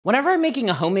Whenever I'm making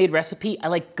a homemade recipe, I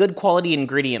like good quality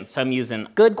ingredients, so I'm using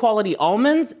good quality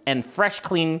almonds and fresh,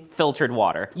 clean, filtered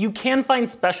water. You can find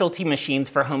specialty machines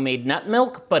for homemade nut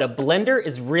milk, but a blender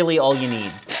is really all you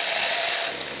need.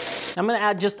 I'm gonna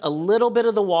add just a little bit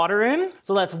of the water in.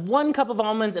 So that's 1 cup of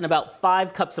almonds and about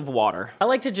 5 cups of water. I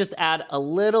like to just add a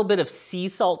little bit of sea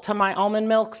salt to my almond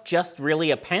milk, just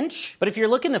really a pinch. But if you're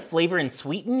looking to flavor and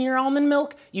sweeten your almond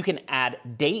milk, you can add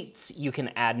dates, you can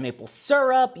add maple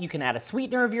syrup, you can add a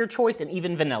sweetener of your choice, and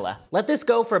even vanilla. Let this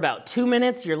go for about 2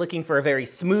 minutes. You're looking for a very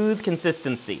smooth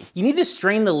consistency. You need to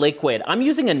strain the liquid. I'm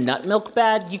using a nut milk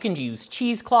bag. You can use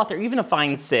cheesecloth or even a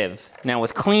fine sieve. Now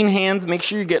with clean hands, make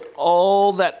sure you get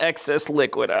all that excess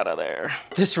liquid out of there.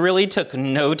 This really took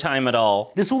no time at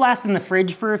all. This will last in the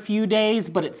fridge for a few days,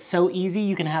 but it's so easy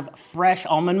you can have fresh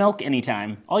almond milk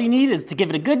anytime. All you need is to give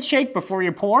it a good shake before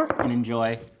you pour and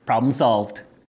enjoy. Problem solved.